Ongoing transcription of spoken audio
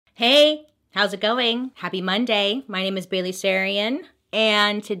Hey, how's it going? Happy Monday. My name is Bailey Sarian,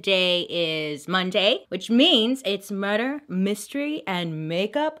 and today is Monday, which means it's Murder, Mystery, and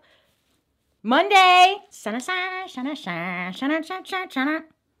Makeup Monday.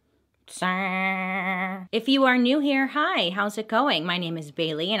 If you are new here, hi, how's it going? My name is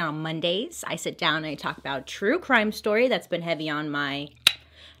Bailey, and on Mondays, I sit down and I talk about true crime story that's been heavy on my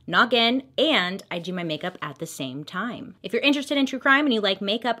noggin, and I do my makeup at the same time. If you're interested in true crime and you like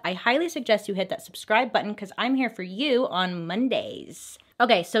makeup, I highly suggest you hit that subscribe button because I'm here for you on Mondays.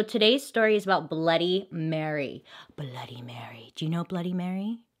 Okay, so today's story is about Bloody Mary. Bloody Mary. Do you know Bloody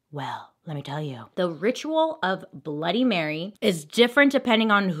Mary? Well, let me tell you. The ritual of Bloody Mary is different depending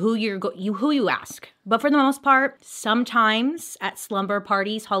on who you ask. But for the most part, sometimes at slumber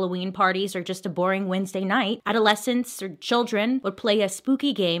parties, Halloween parties, or just a boring Wednesday night, adolescents or children would play a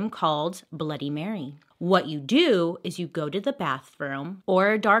spooky game called Bloody Mary. What you do is you go to the bathroom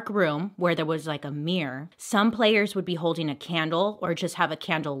or a dark room where there was like a mirror. Some players would be holding a candle or just have a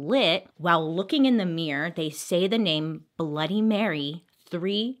candle lit. While looking in the mirror, they say the name Bloody Mary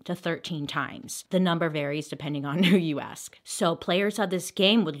 3 to 13 times. The number varies depending on who you ask. So players of this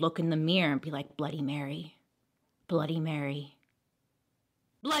game would look in the mirror and be like, Bloody Mary, Bloody Mary,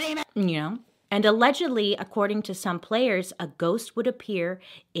 Bloody Mary, you know? And allegedly, according to some players, a ghost would appear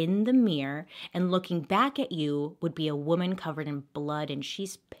in the mirror and looking back at you would be a woman covered in blood and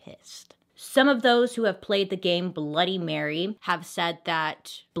she's pissed. Some of those who have played the game Bloody Mary have said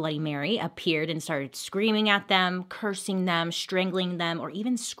that Bloody Mary appeared and started screaming at them, cursing them, strangling them, or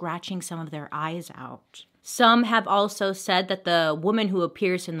even scratching some of their eyes out. Some have also said that the woman who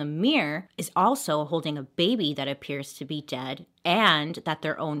appears in the mirror is also holding a baby that appears to be dead, and that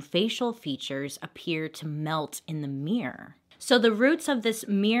their own facial features appear to melt in the mirror. So the roots of this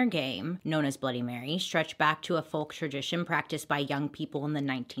mirror game, known as Bloody Mary, stretch back to a folk tradition practiced by young people in the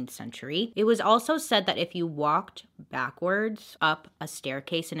 19th century. It was also said that if you walked backwards up a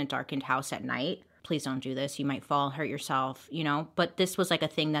staircase in a darkened house at night, please don't do this, you might fall, hurt yourself, you know, but this was like a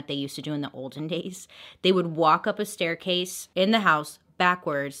thing that they used to do in the olden days. They would walk up a staircase in the house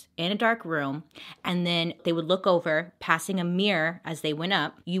backwards in a dark room, and then they would look over, passing a mirror as they went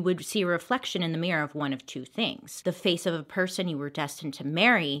up. You would see a reflection in the mirror of one of two things: the face of a person you were destined to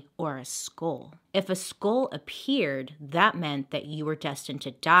marry, or a skull. If a skull appeared, that meant that you were destined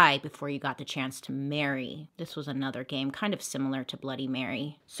to die before you got the chance to marry. This was another game kind of similar to Bloody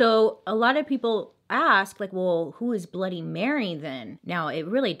Mary. So a lot of people ask, like, well, who is Bloody Mary then? Now, it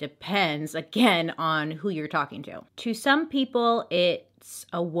really depends, again, on who you're talking to. To some people, it's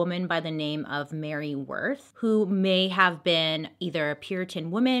a woman by the name of Mary Worth, who may have been either a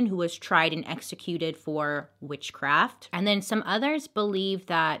Puritan woman who was tried and executed for witchcraft. And then some others believe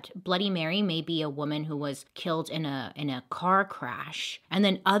that Bloody Mary may be a woman who was killed in a car crash. And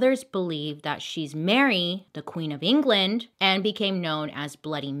then others believe that she's Mary, the Queen of England, and became known as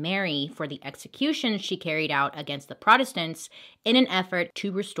Bloody Mary for the execution she carried out against the Protestants in an effort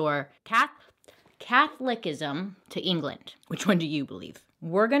to restore Catholicism to England. Which one do you believe?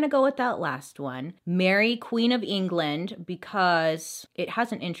 We're going to go with that last one, Mary, Queen of England, because it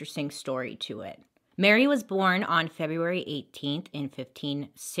has an interesting story to it. Mary was born on February 18th in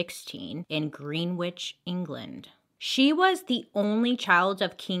 1516 in Greenwich, England. She was the only child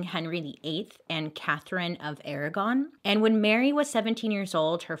of King Henry VIII and Catherine of Aragon. And when Mary was 17 years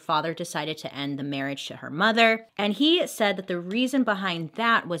old, her father decided to end the marriage to her mother. And he said that the reason behind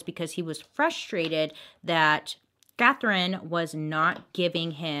that was because he was frustrated that Catherine was not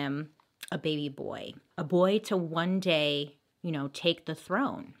giving him a baby boy, a boy to one day, take the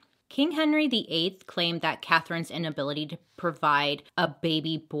throne. King Henry VIII claimed that Catherine's inability to provide a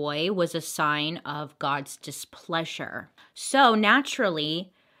baby boy was a sign of God's displeasure. So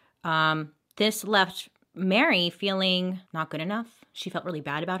naturally, this left Mary feeling not good enough. She felt really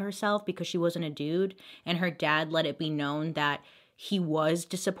bad about herself because she wasn't a dude, and her dad let it be known that he was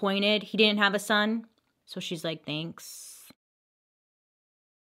disappointed he didn't have a son. So she's like, thanks.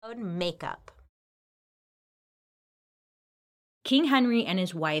 Makeup. King Henry and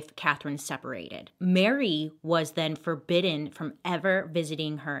his wife, Catherine, separated. Mary was then forbidden from ever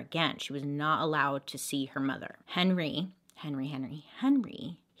visiting her again. She was not allowed to see her mother. Henry,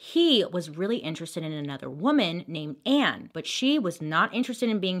 he was really interested in another woman named Anne, but she was not interested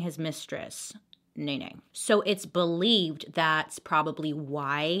in being his mistress. Nay. So it's believed that's probably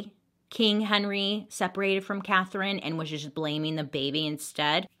why King Henry separated from Catherine and was just blaming the baby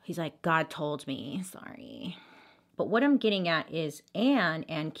instead. He's like, God told me, sorry. But what I'm getting at is Anne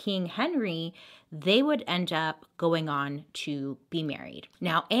and King Henry, they would end up going on to be married.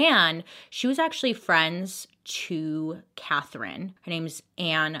 Now, Anne, she was actually friends to Catherine. Her name's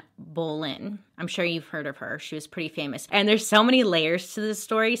Anne Boleyn. I'm sure you've heard of her. She was pretty famous. And there's so many layers to this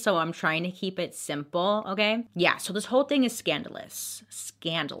story, so I'm trying to keep it simple, okay? Yeah, so this whole thing is scandalous.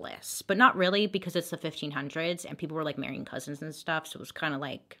 Scandalous. But not really, because it's the 1500s and people were like marrying cousins and stuff, so it was kind of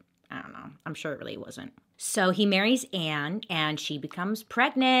like, I don't know. I'm sure it really wasn't. So he marries Anne and she becomes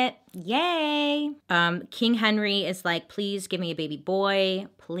pregnant. Yay! King Henry is like, please give me a baby boy.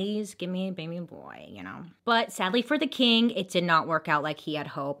 Please give me a baby boy, you know. But sadly for the king, it did not work out like he had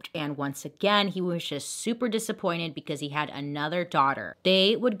hoped. And once again, he was just super disappointed because he had another daughter.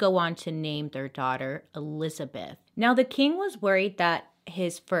 They would go on to name their daughter Elizabeth. Now, the king was worried that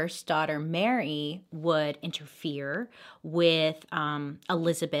his first daughter, Mary, would interfere with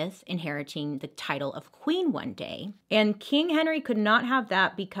Elizabeth inheriting the title of queen one day. And King Henry could not have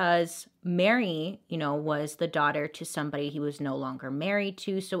that because Mary, you know, was the daughter to somebody he was no longer married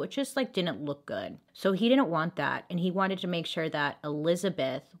to. So it just like didn't look good. So he didn't want that. And he wanted to make sure that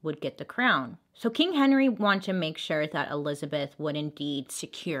Elizabeth would get the crown. So King Henry wanted to make sure that Elizabeth would indeed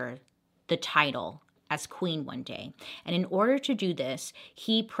secure the title as queen one day. And in order to do this,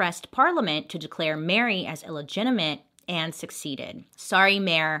 he pressed Parliament to declare Mary as illegitimate and succeeded. Sorry,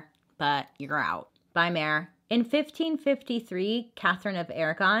 Mare, but you're out. Bye, Mare. In 1553, Catherine of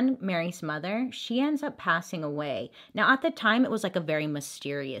Aragon, Mary's mother, she ends up passing away. Now, at the time, it was like a very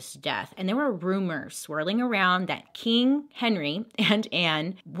mysterious death, and there were rumors swirling around that King Henry and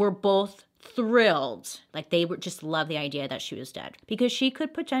Anne were both thrilled. Like they would just love the idea that she was dead because she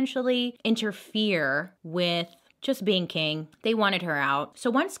could potentially interfere with just being king. They wanted her out. So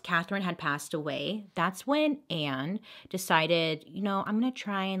once Catherine had passed away, that's when Anne decided, you know, I'm going to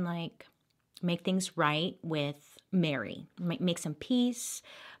try and like make things right with Mary, make some peace,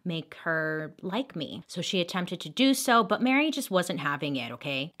 make her like me. So she attempted to do so, but Mary just wasn't having it,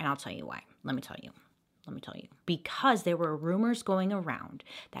 okay? And I'll tell you why. Let me tell you. Because there were rumors going around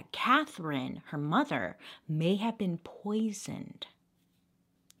that Catherine, her mother, may have been poisoned.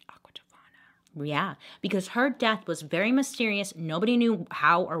 Yeah, because her death was very mysterious. Nobody knew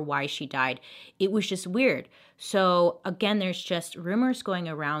how or why she died. It was just weird. So again, there's just rumors going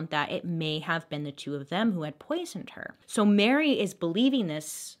around that it may have been the two of them who had poisoned her. So Mary is believing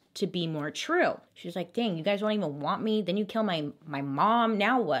this to be more true. She's like, dang, you guys don't even want me. Then you kill my mom.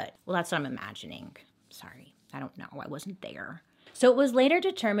 Now what? Well, that's what I'm imagining. Sorry, I don't know. I wasn't there. So it was later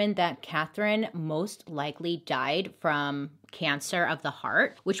determined that Catherine most likely died from cancer of the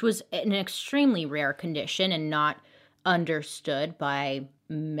heart, which was an extremely rare condition and not understood by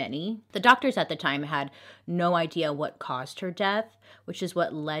many. The doctors at the time had no idea what caused her death, which is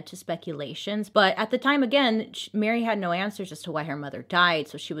what led to speculations. But at the time, again, Mary had no answers as to why her mother died,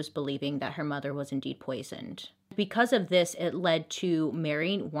 so she was believing that her mother was indeed poisoned. Because of this, it led to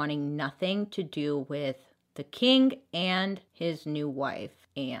Mary wanting nothing to do with the king and his new wife,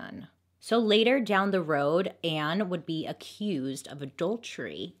 Anne. So later down the road, Anne would be accused of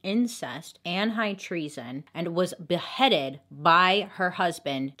adultery, incest, and high treason, and was beheaded by her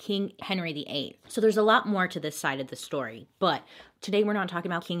husband, King Henry VIII. So there's a lot more to this side of the story, but today we're not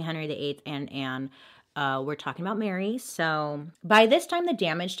talking about King Henry VIII and Anne. We're talking about Mary. So by this time, the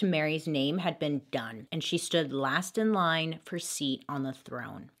damage to Mary's name had been done, and she stood last in line for seat on the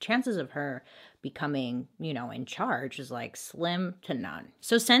throne. Chances of her becoming, you know, in charge is like slim to none.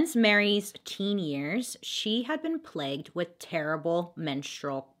 So since Mary's teen years, she had been plagued with terrible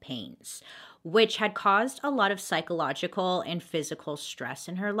menstrual pains, which had caused a lot of psychological and physical stress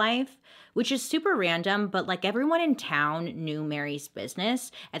in her life, which is super random, but like everyone in town knew Mary's business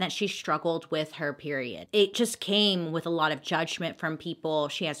and that she struggled with her period. It just came with a lot of judgment from people.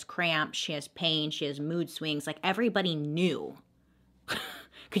 She has cramps, she has pain, she has mood swings, like everybody knew.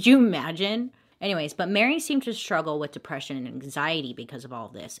 Could you imagine? Anyways, but Mary seemed to struggle with depression and anxiety because of all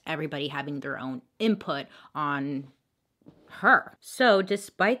this, everybody having their own input on her. So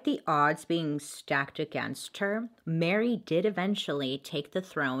despite the odds being stacked against her, Mary did eventually take the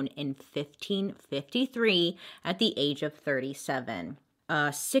throne in 1553 at the age of 37.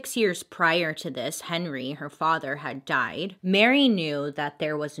 6 years prior to this, Henry, her father, had died. Mary knew that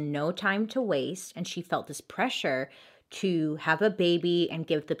there was no time to waste, and she felt this pressure to have a baby and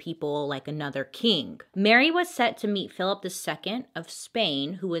give the people like another king. Mary was set to meet Philip II of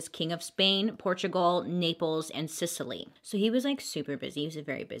Spain, who was king of Spain, Portugal, Naples, and Sicily. So he was like super busy. He was a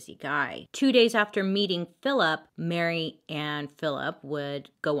very busy guy. 2 days after meeting Philip, Mary and Philip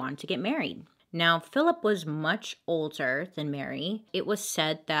would go on to get married. Now, Philip was much older than Mary. It was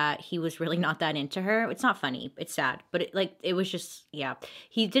said that he was really not that into her. It's not funny. It's sad. But it was just, yeah.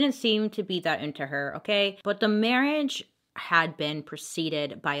 He didn't seem to be that into her, okay? But the marriage had been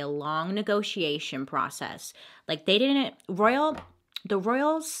preceded by a long negotiation process. Like the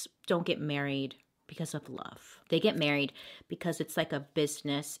royals don't get married because of love. They get married because it's like a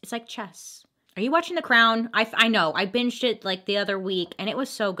business. It's like chess. Are you watching The Crown? I know. I binged it like the other week and it was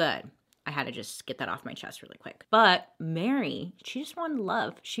so good. I had to just get that off my chest really quick. But Mary, she just wanted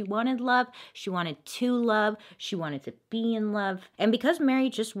love. She wanted love. She wanted to love. She wanted to be in love. And because Mary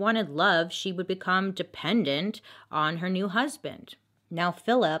just wanted love, she would become dependent on her new husband. Now,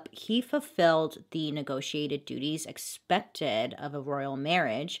 Philip, he fulfilled the negotiated duties expected of a royal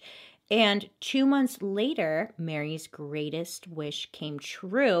marriage. And 2 months later, Mary's greatest wish came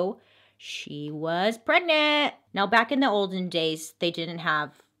true. She was pregnant. Now, back in the olden days,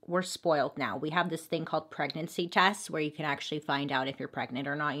 we're spoiled now. We have this thing called pregnancy tests where you can actually find out if you're pregnant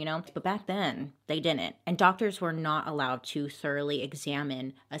or not, But back then, they didn't. And doctors were not allowed to thoroughly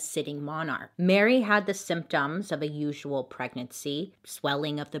examine a sitting monarch. Mary had the symptoms of a usual pregnancy,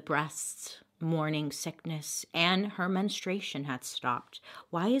 swelling of the breasts, morning sickness, and her menstruation had stopped.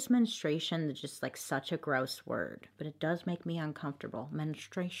 Why is menstruation just like such a gross word? But it does make me uncomfortable.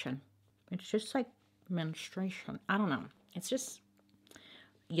 Menstruation. It's just like menstruation. I don't know. It's just...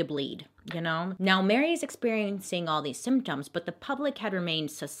 you bleed, Now, Mary's experiencing all these symptoms, but the public had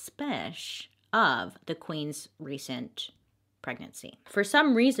remained suspicious of the Queen's recent pregnancy. For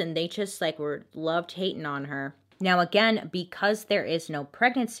some reason, they just loved hating on her. Now, again, because there is no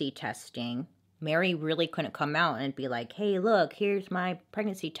pregnancy testing, Mary really couldn't come out and be like, hey, look, here's my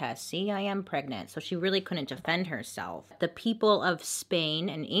pregnancy test. See, I am pregnant. So she really couldn't defend herself. The people of Spain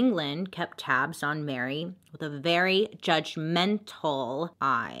and England kept tabs on Mary with a very judgmental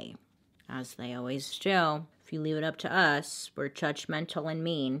eye, as they always do. If you leave it up to us, we're judgmental and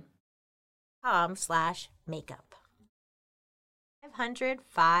mean. .com/makeup.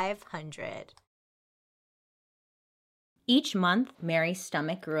 500. Each month, Mary's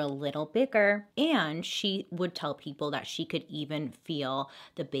stomach grew a little bigger, and she would tell people that she could even feel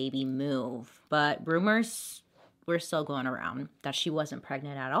the baby move. But rumors were still going around that she wasn't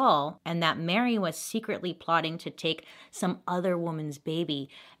pregnant at all, and that Mary was secretly plotting to take some other woman's baby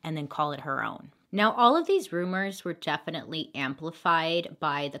and then call it her own. Now, all of these rumors were definitely amplified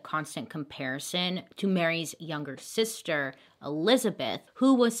by the constant comparison to Mary's younger sister, Elizabeth,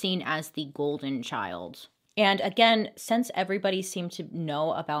 who was seen as the golden child. And again, since everybody seemed to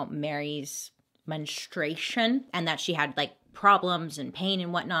know about Mary's menstruation and that she had problems and pain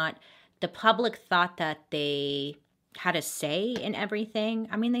and whatnot, the public thought that they had a say in everything.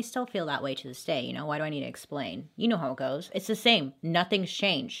 I mean, they still feel that way to this day. Why do I need to explain? You know how it goes. It's the same. Nothing's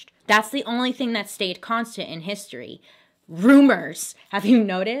changed. That's the only thing that stayed constant in history. Rumors. Have you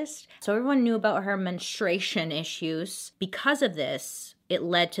noticed? So everyone knew about her menstruation issues. Because of this, it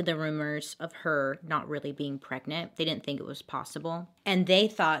led to the rumors of her not really being pregnant. They didn't think it was possible. And they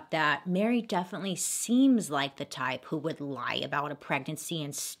thought that Mary definitely seems like the type who would lie about a pregnancy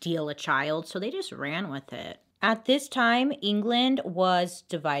and steal a child. So they just ran with it. At this time, England was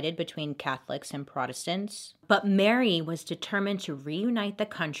divided between Catholics and Protestants, but Mary was determined to reunite the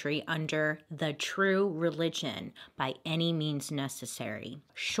country under the true religion by any means necessary.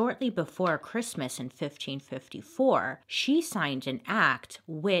 Shortly before Christmas in 1554, she signed an act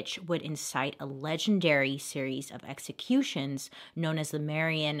which would incite a legendary series of executions known as the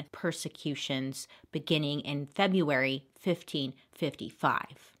Marian persecutions beginning in February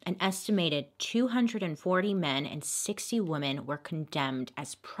 1555. An estimated 240 men and 60 women were condemned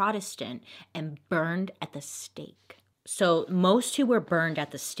as Protestant and burned at the stake. So most who were burned at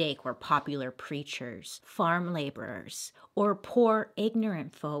the stake were popular preachers, farm laborers, or poor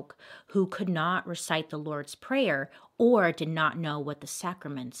ignorant folk who could not recite the Lord's Prayer or did not know what the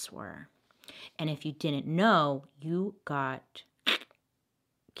sacraments were. And if you didn't know, you got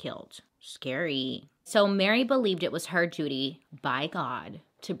killed. Scary. So Mary believed it was her duty by God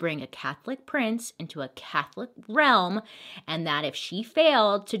to bring a Catholic prince into a Catholic realm, and that if she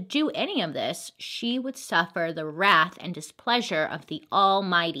failed to do any of this, she would suffer the wrath and displeasure of the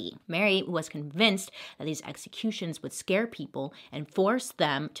Almighty. Mary was convinced that these executions would scare people and force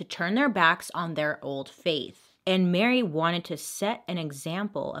them to turn their backs on their old faith. And Mary wanted to set an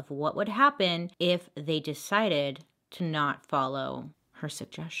example of what would happen if they decided to not follow her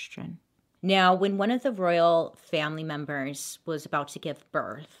suggestion. Now, when one of the royal family members was about to give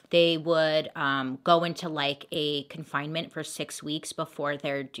birth, they would go into a confinement for 6 weeks before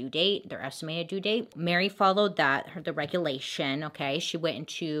their due date, their estimated due date. Mary followed the regulation, okay? She went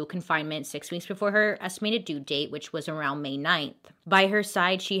into confinement 6 weeks before her estimated due date, which was around May 9th. By her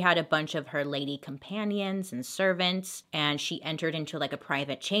side, she had a bunch of her lady companions and servants, and she entered into a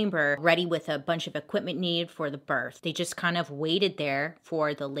private chamber ready with a bunch of equipment needed for the birth. They just kind of waited there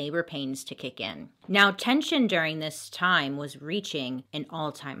for the labor pains to kick in. Now, tension during this time was reaching an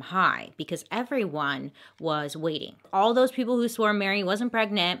all-time high because everyone was waiting. All those people who swore Mary wasn't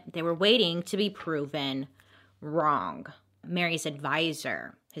pregnant, they were waiting to be proven wrong. Mary's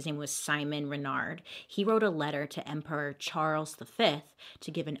advisor, his name was Simon Renard, he wrote a letter to Emperor Charles V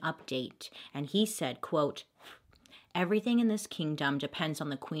to give an update, and he said, quote, "Everything in this kingdom depends on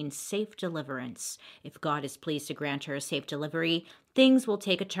the queen's safe deliverance. If God is pleased to grant her a safe delivery, things will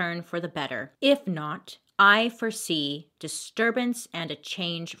take a turn for the better. If not, I foresee disturbance and a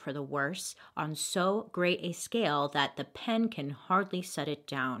change for the worse on so great a scale that the pen can hardly set it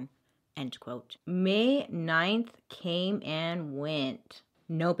down." End quote. May 9th came and went.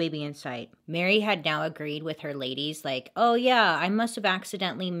 No baby in sight. Mary had now agreed with her ladies, like, oh yeah, I must have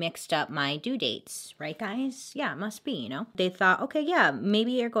accidentally mixed up my due dates. Right, guys? Yeah, it must be, you know? They thought, okay, yeah,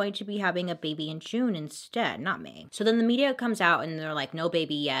 maybe you're going to be having a baby in June instead, not May. So then the media comes out and they're like, no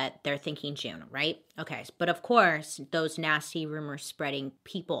baby yet. They're thinking June, right? Okay, but of course, those nasty rumor spreading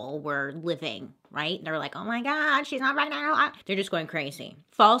people were living, right? They're like, oh my God, she's not pregnant. They're just going crazy.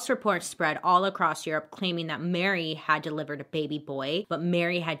 False reports spread all across Europe claiming that Mary had delivered a baby boy, but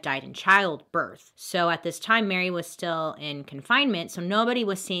Mary had died in childbirth. So at this time, Mary was still in confinement, so nobody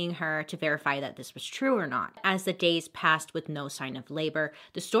was seeing her to verify that this was true or not. As the days passed with no sign of labor,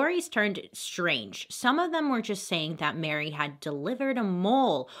 the stories turned strange. Some of them were just saying that Mary had delivered a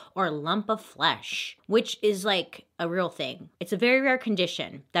mole or lump of flesh, which is like a real thing. It's a very rare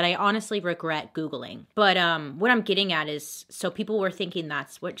condition that I honestly regret Googling. But what I'm getting at is, so people were thinking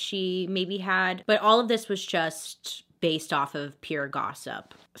that's what she maybe had, but all of this was just based off of pure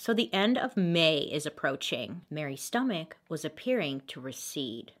gossip. So the end of May is approaching. Mary's stomach was appearing to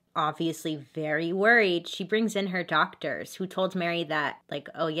recede. Obviously very worried, she brings in her doctors who told Mary that, like,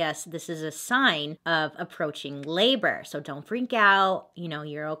 oh yes, this is a sign of approaching labor. So don't freak out, you know,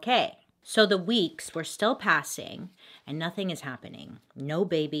 you're okay. So the weeks were still passing and nothing is happening. No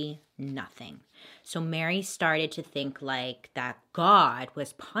baby, nothing. So Mary started to think like that God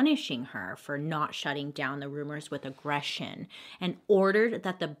was punishing her for not shutting down the rumors with aggression and ordered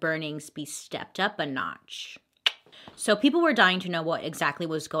that the burnings be stepped up a notch. So people were dying to know what exactly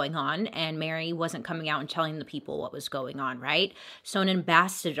was going on, and Mary wasn't coming out and telling the people what was going on, right? So an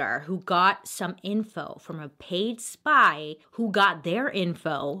ambassador who got some info from a paid spy who got their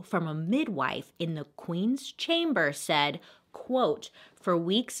info from a midwife in the Queen's chamber said, quote, "For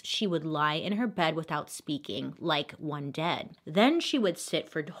weeks she would lie in her bed without speaking, like one dead. Then she would sit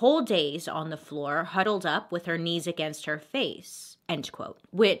for whole days on the floor, huddled up with her knees against her face." End quote.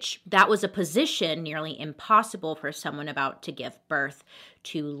 Which, that was a position nearly impossible for someone about to give birth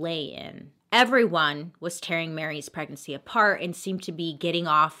to lay in. Everyone was tearing Mary's pregnancy apart and seemed to be getting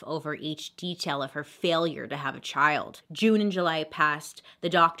off over each detail of her failure to have a child. June and July passed. The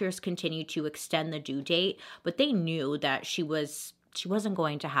doctors continued to extend the due date, but they knew that she wasn't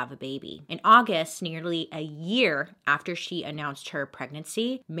going to have a baby. In August, nearly a year after she announced her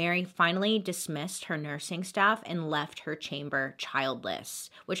pregnancy, Mary finally dismissed her nursing staff and left her chamber childless,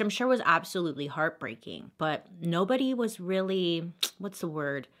 which I'm sure was absolutely heartbreaking. But nobody was really,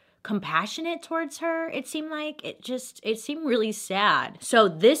 compassionate towards her. It seemed like it seemed really sad. So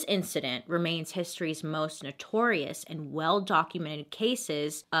this incident remains history's most notorious and well-documented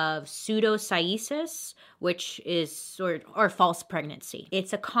cases of pseudocyesis, which is or false pregnancy.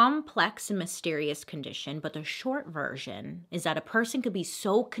 It's a complex and mysterious condition, but the short version is that a person could be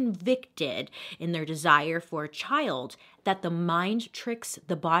so convicted in their desire for a child that the mind tricks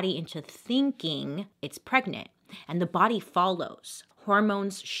the body into thinking it's pregnant, and the body follows.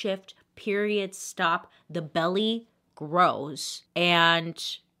 Hormones shift, periods stop, the belly grows,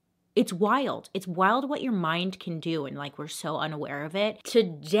 and it's wild. It's wild what your mind can do, and like we're so unaware of it.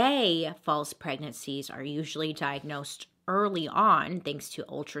 Today, false pregnancies are usually diagnosed early on thanks to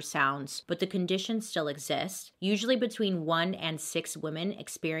ultrasounds, but the condition still exists. Usually between 1 and 6 women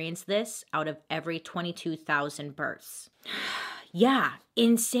experience this out of every 22,000 births. Yeah,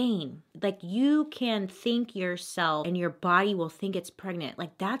 insane. Like, you can think yourself and your body will think it's pregnant.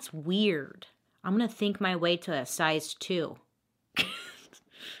 Like, that's weird. I'm gonna think my way to a size 2.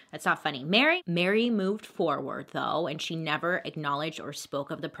 That's not funny. Mary moved forward, though, and she never acknowledged or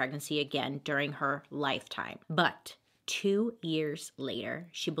spoke of the pregnancy again during her lifetime. But 2 years later,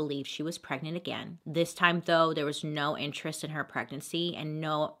 she believed she was pregnant again. This time, though, there was no interest in her pregnancy and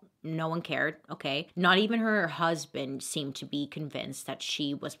no one cared, okay? Not even her husband seemed to be convinced that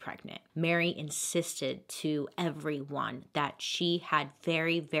she was pregnant. Mary insisted to everyone that she had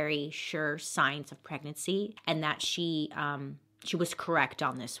very, very sure signs of pregnancy and that she She was correct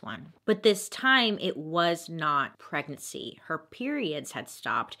on this one. But this time, it was not pregnancy. Her periods had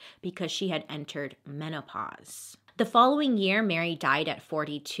stopped because she had entered menopause. The following year, Mary died at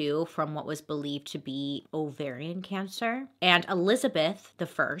 42 from what was believed to be ovarian cancer. And Elizabeth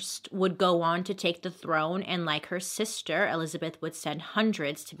I would go on to take the throne, and like her sister, Elizabeth would send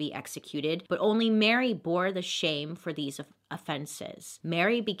hundreds to be executed, but only Mary bore the shame for these offenses.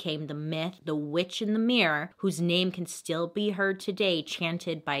 Mary became the myth, the witch in the mirror, whose name can still be heard today,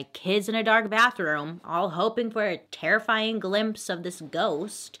 chanted by kids in a dark bathroom, all hoping for a terrifying glimpse of this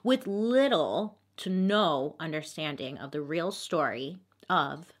ghost, with little to no understanding of the real story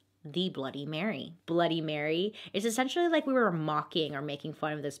of the Bloody Mary. Bloody Mary is essentially like we were mocking or making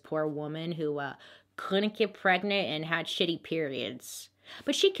fun of this poor woman who couldn't get pregnant and had shitty periods.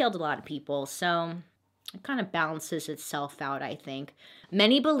 But she killed a lot of people, so it kind of balances itself out, I think.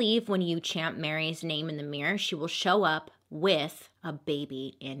 Many believe when you chant Mary's name in the mirror, she will show up with a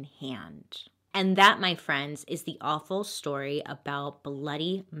baby in hand. And that, my friends, is the awful story about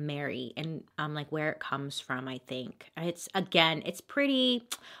Bloody Mary and like where it comes from, I think. It's pretty,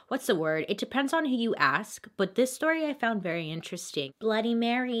 what's the word? It depends on who you ask, but this story I found very interesting. Bloody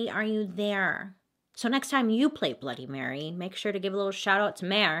Mary, are you there? So next time you play Bloody Mary, make sure to give a little shout out to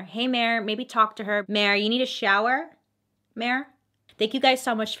Mare. Hey Mare, maybe talk to her. Mare, you need a shower? Mare? Thank you guys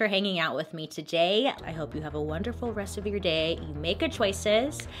so much for hanging out with me today. I hope you have a wonderful rest of your day. You make good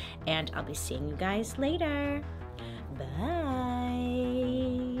choices, and I'll be seeing you guys later. Bye.